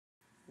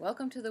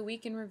Welcome to the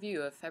Week in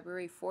Review of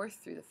February 4th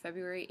through the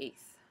February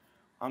 8th.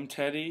 I'm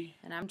Teddy.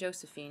 And I'm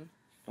Josephine.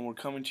 And we're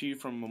coming to you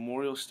from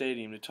Memorial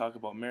Stadium to talk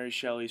about Mary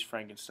Shelley's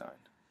Frankenstein.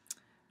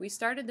 We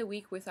started the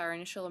week with our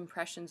initial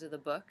impressions of the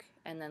book,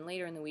 and then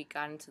later in the week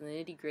got into the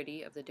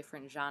nitty-gritty of the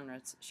different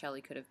genres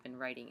Shelley could have been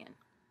writing in.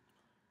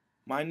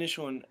 My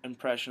initial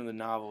impression of the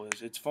novel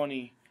is it's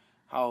funny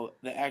how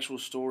the actual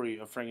story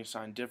of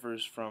Frankenstein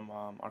differs from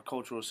our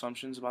cultural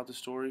assumptions about the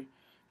story.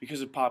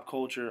 Because of pop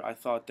culture, I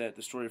thought that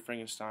the story of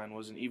Frankenstein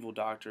was an evil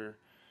doctor,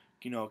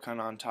 kind of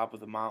on top of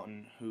the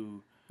mountain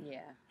who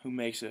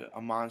makes a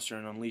monster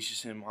and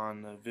unleashes him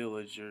on the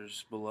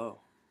villagers below.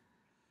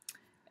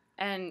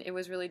 And it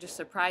was really just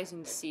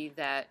surprising to see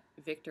that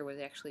Victor was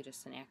actually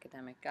just an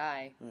academic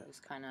guy, who's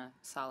kind of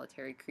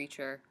solitary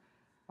creature,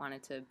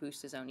 wanted to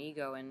boost his own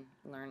ego and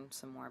learn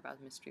some more about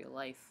the mystery of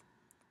life.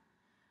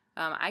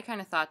 I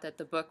kind of thought that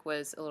the book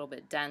was a little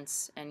bit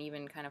dense and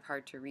even kind of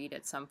hard to read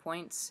at some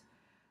points,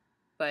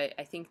 but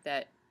I think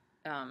that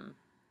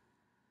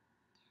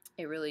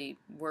it really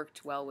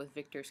worked well with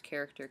Victor's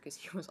character because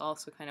he was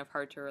also kind of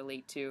hard to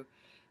relate to,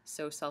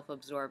 so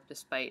self-absorbed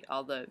despite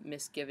all the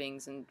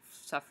misgivings and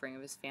suffering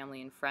of his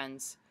family and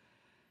friends.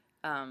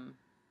 And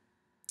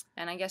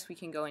I guess we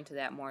can go into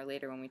that more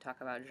later when we talk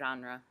about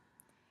genre.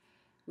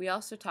 We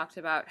also talked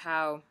about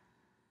how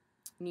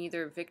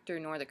neither Victor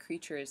nor the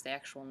creature is the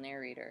actual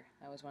narrator.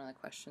 That was one of the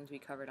questions we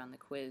covered on the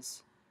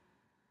quiz.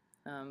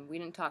 We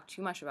didn't talk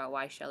too much about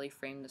why Shelley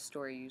framed the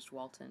story used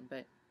Walton,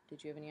 but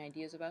did you have any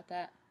ideas about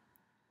that?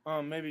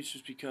 Maybe it's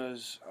just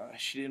because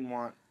she didn't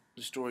want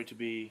the story to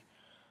be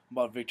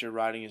about Victor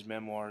writing his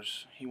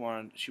memoirs. She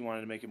wanted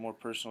to make it more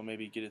personal,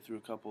 maybe get it through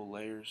a couple of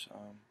layers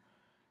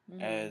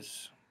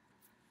as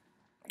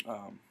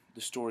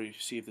the story,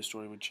 see if the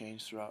story would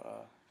change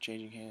throughout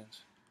changing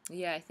hands.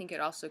 Yeah, I think it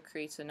also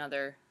creates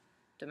another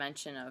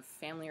dimension of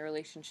family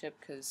relationship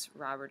because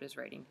Robert is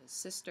writing to his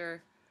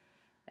sister,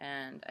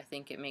 and I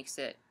think it makes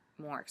it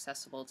more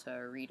accessible to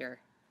a reader.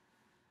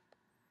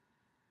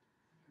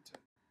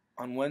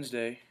 On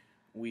Wednesday,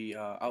 we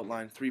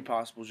outlined 3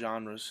 possible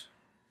genres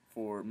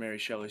for Mary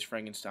Shelley's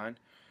Frankenstein,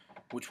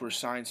 which were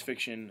science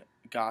fiction,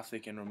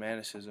 gothic, and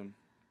romanticism.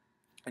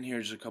 And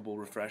here's a couple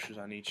refreshers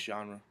on each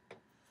genre.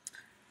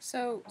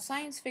 So,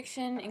 science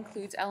fiction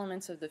includes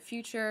elements of the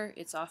future.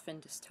 It's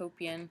often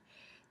dystopian.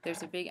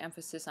 There's a big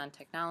emphasis on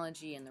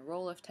technology and the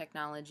role of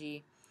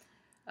technology.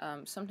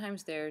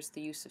 Sometimes there's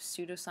the use of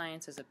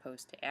pseudoscience as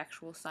opposed to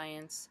actual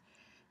science,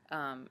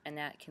 and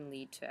that can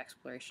lead to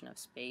exploration of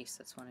space.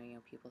 That's one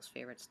of people's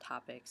favorite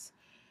topics.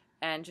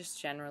 And just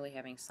generally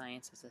having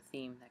science as a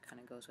theme, that kind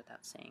of goes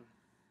without saying.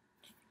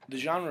 The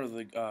genre of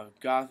the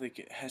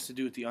gothic has to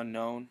do with the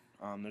unknown.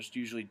 There's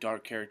usually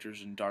dark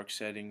characters and dark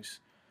settings.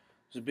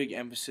 There's a big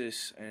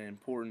emphasis and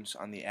importance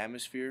on the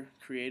atmosphere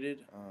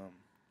created.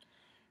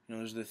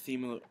 There's the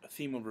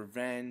theme of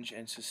revenge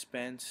and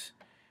suspense,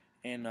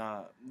 and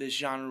this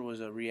genre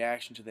was a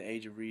reaction to the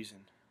Age of Reason.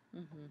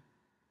 Mm-hmm.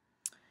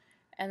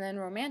 And then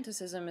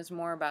romanticism is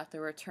more about the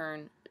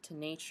return to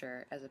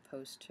nature as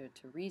opposed to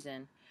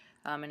reason,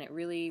 and it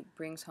really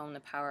brings home the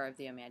power of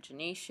the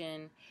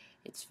imagination.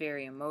 It's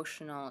very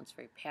emotional, it's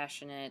very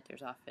passionate.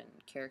 There's often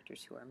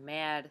characters who are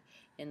mad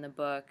in the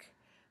book.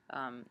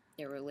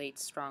 It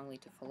relates strongly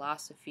to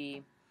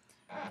philosophy.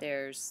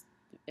 There's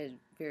a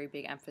very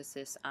big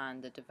emphasis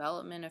on the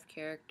development of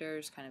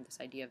characters, kind of this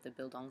idea of the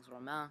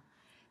Bildungsroman.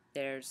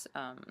 There's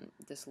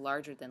this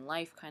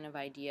larger-than-life kind of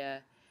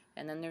idea,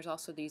 and then there's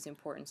also these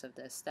importance of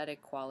the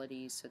aesthetic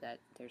qualities, so that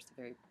there's the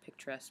very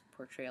picturesque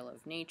portrayal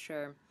of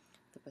nature,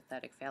 the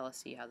pathetic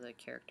fallacy, how the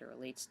character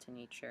relates to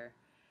nature,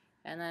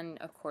 and then,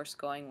 of course,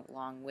 going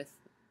along with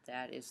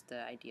that is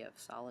the idea of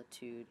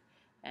solitude,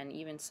 and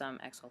even some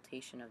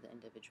exaltation of the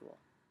individual.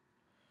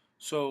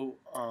 So,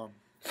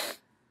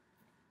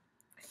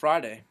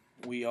 Friday,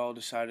 we all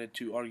decided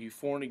to argue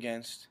for and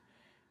against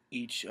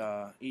each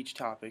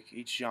topic,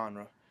 each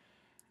genre,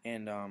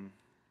 and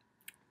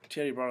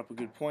Teddy brought up a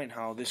good point,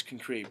 how this can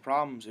create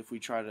problems if we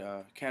try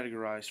to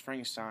categorize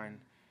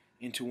Frankenstein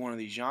into one of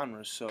these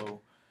genres.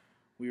 So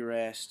we were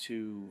asked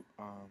to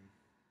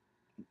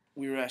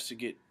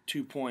get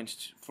 2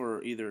 points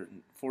for either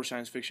for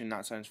science fiction,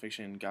 not science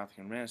fiction, gothic,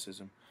 and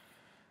romanticism.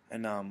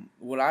 And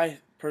what I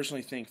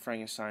personally think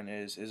Frankenstein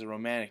is a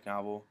romantic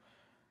novel.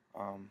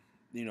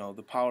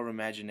 The power of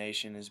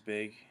imagination is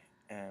big.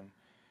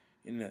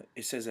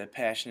 It says that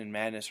passion and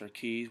madness are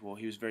keys. Well,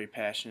 he was very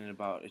passionate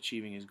about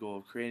achieving his goal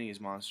of creating his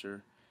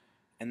monster,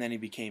 and then he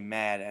became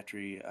mad after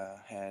he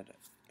had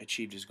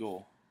achieved his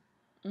goal.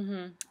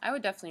 Mm-hmm. I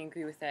would definitely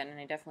agree with that, and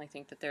I definitely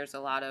think that there's a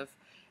lot of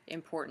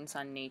importance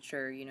on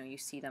nature. You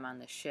see them on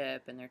the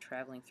ship, and they're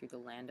traveling through the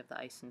land of the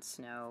ice and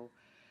snow.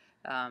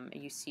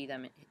 You see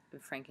them,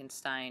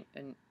 Frankenstein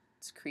and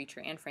his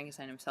creature, and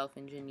Frankenstein himself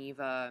in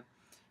Geneva.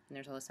 And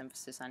there's all this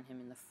emphasis on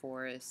him in the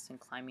forests and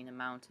climbing the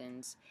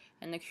mountains,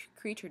 and the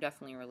creature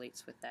definitely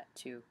relates with that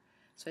too.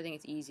 So I think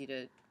it's easy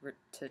to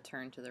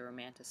turn to the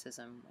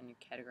romanticism when you're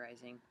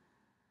categorizing.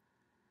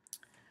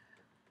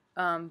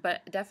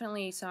 But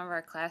definitely some of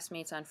our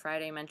classmates on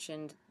Friday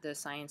mentioned the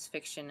science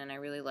fiction, and I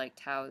really liked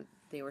how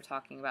they were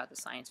talking about the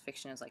science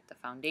fiction as like the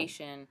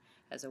foundation,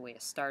 as a way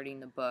of starting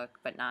the book,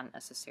 but not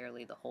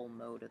necessarily the whole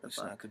mode of the It's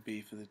book. not the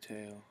beef of the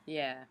tale.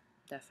 Yeah,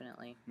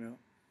 definitely.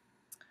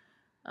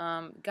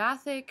 Yeah.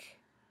 Gothic,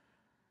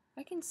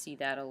 I can see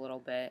that a little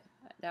bit.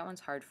 That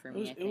one's hard for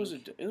me, I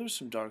think. There was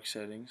some dark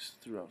settings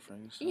throughout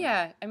Frankenstein.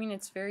 Yeah, I mean,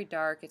 it's very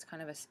dark. It's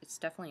kind of it's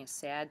definitely a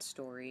sad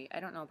story. I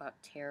don't know about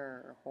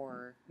terror or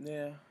horror.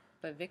 Yeah.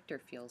 But Victor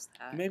feels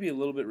that. Maybe a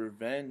little bit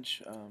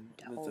revenge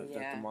that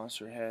the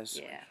monster has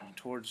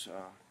towards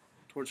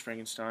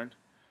Frankenstein.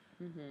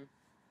 Mm-hmm.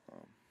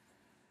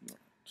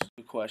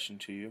 A question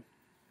to you.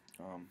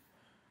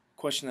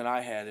 Question that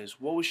I had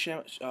is, what was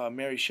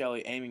Mary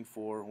Shelley aiming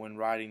for when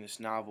writing this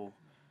novel?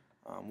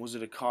 Was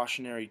it a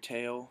cautionary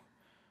tale?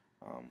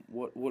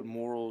 What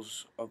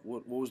morals?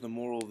 What was the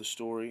moral of the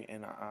story?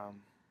 And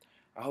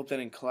I hope that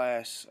in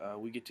class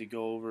we get to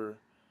go over,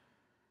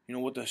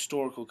 what the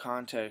historical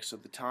context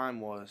of the time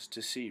was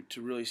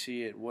to really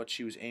see it, what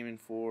she was aiming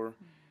for,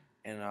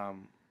 and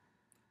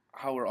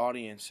how her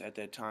audience at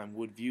that time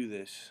would view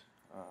this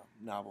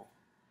novel.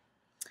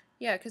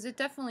 Yeah, because it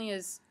definitely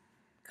is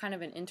kind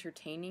of an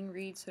entertaining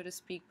read, so to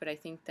speak, but I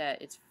think that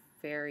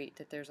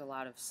that there's a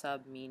lot of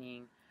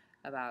sub-meaning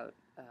about,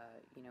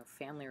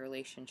 family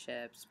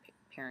relationships,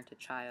 parent to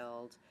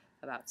child,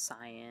 about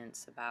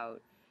science,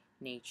 about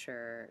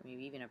nature,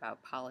 maybe even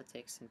about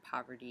politics and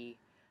poverty,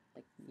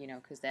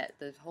 because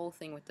the whole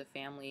thing with the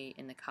family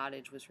in the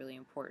cottage was really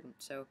important,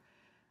 so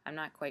I'm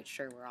not quite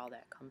sure where all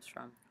that comes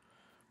from.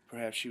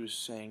 Perhaps she was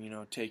saying,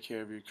 take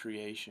care of your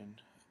creation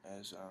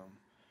as,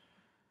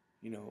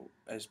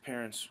 as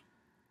parents,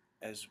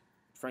 as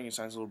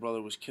Frankenstein's little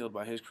brother was killed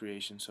by his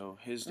creation, so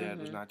his dad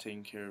was not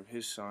taking care of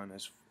his son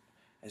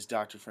as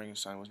Dr.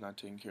 Frankenstein was not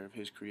taking care of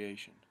his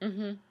creation.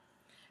 Mm-hmm.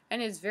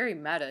 And it's very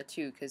meta,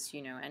 too, because,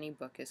 any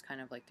book is kind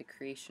of like the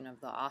creation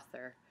of the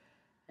author,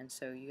 and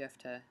so you have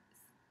to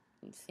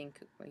think,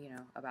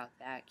 about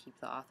that, keep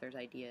the author's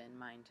idea in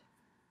mind.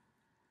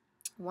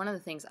 One of the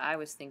things I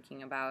was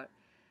thinking about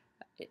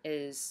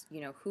is,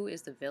 who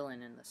is the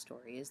villain in the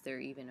story? Is there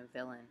even a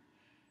villain?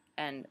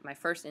 And my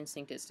first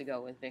instinct is to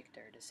go with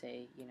Victor, to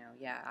say,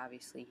 yeah,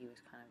 obviously he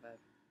was kind of a,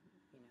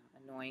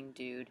 annoying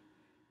dude,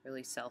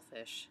 really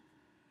selfish.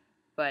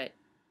 But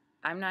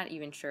I'm not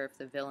even sure if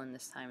the villain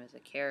this time is a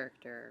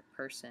character or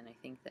person. I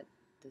think that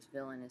this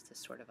villain is this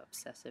sort of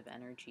obsessive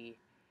energy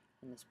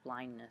and this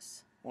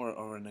blindness.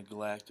 Or a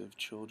neglect of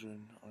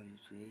children or your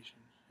creation.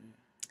 Yeah,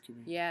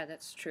 could be. Yeah,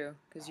 that's true,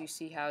 because you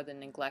see how the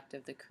neglect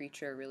of the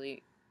creature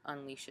really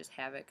unleashes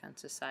havoc on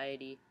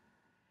society.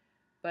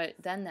 But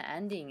then the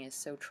ending is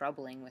so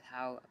troubling with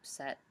how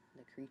upset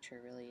the creature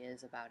really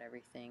is about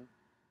everything.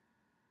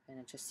 And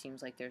it just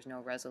seems like there's no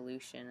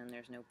resolution and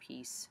there's no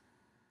peace.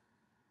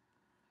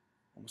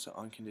 Almost an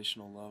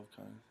unconditional love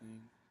kind of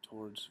thing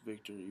towards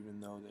Victor, even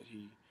though that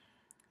he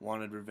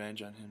wanted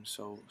revenge on him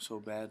so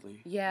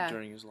badly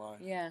during his life.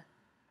 Yeah.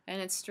 And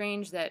it's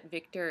strange that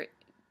Victor,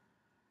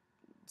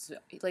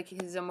 like,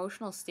 his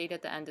emotional state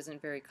at the end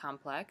isn't very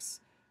complex.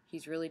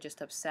 He's really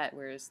just upset,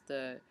 whereas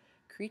the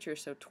creature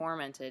is so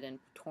tormented and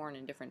torn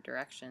in different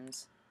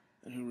directions.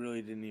 And who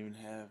really didn't even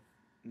have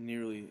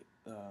nearly,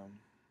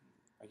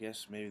 I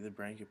guess, maybe the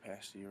brain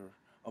capacity or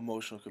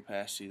emotional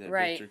capacity that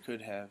Victor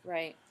could have.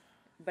 Right.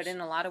 But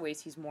in a lot of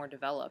ways, he's more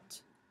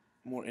developed.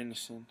 More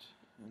innocent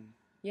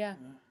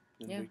than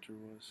Victor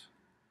was.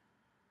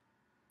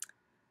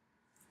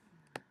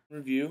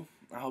 Review.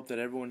 I hope that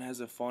everyone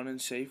has a fun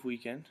and safe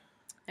weekend.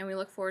 And we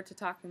look forward to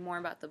talking more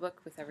about the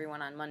book with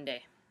everyone on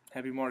Monday.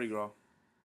 Happy Mardi Gras.